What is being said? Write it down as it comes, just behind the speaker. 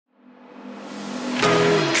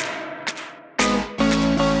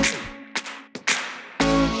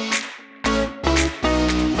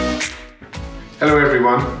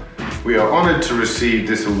everyone. We are honored to receive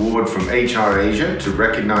this award from HR Asia to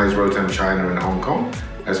recognize ROTAM China and Hong Kong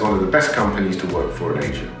as one of the best companies to work for in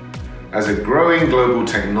Asia. As a growing global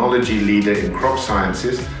technology leader in crop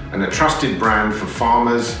sciences and a trusted brand for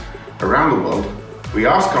farmers around the world, we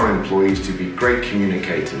ask our employees to be great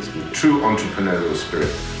communicators with true entrepreneurial spirit,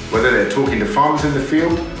 whether they're talking to farmers in the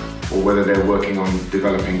field or whether they're working on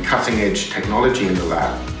developing cutting-edge technology in the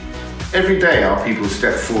lab. Every day our people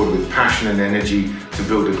step forward with passion and energy to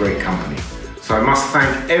build a great company. So I must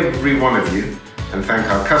thank every one of you and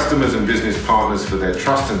thank our customers and business partners for their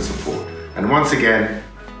trust and support. And once again,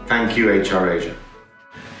 thank you HR Asia.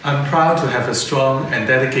 I'm proud to have a strong and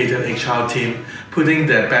dedicated HR team putting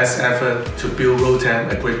their best effort to build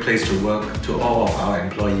ROTAM a great place to work to all of our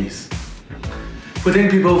employees. Putting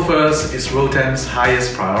people first is ROTAM's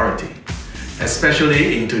highest priority.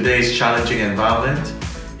 Especially in today's challenging environment,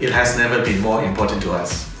 it has never been more important to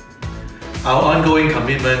us. Our ongoing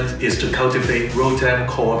commitment is to cultivate ROTAM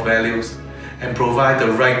core values and provide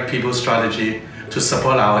the right people strategy to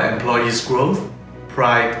support our employees' growth,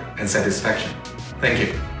 pride, and satisfaction. Thank you.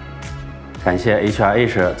 感谢 HR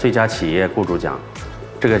Asia 最佳企业雇主奖。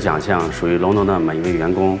这个奖项属于龙腾的每一位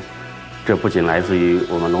员工，这不仅来自于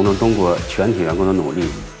我们龙腾中国全体员工的努力，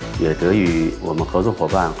也得益于我们合作伙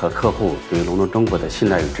伴和客户对于龙腾中国的信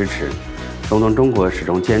赖与支持。龙腾中国始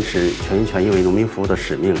终坚持全心全意为农民服务的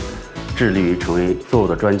使命，致力于成为作物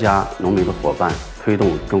的专家、农民的伙伴，推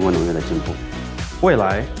动中国农业的进步。未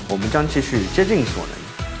来，我们将继续竭尽所能，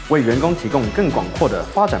为员工提供更广阔的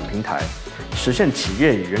发展平台，实现企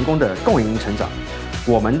业与员工的共赢成长。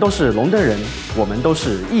我们都是龙腾人，我们都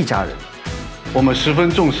是一家人。我们十分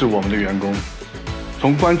重视我们的员工，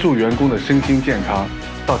从关注员工的身心健康，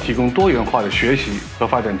到提供多元化的学习和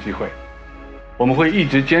发展机会，我们会一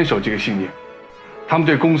直坚守这个信念。他们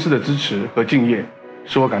对公司的支持和敬业，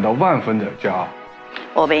使我感到万分的骄傲。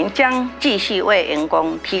我们将继续为员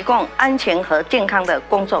工提供安全和健康的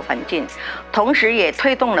工作环境，同时也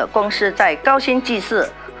推动了公司在高新技术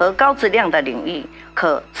和高质量的领域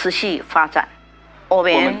可持续发展。我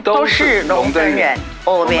们都是龙腾人，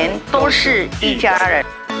我们都是一家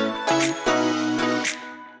人。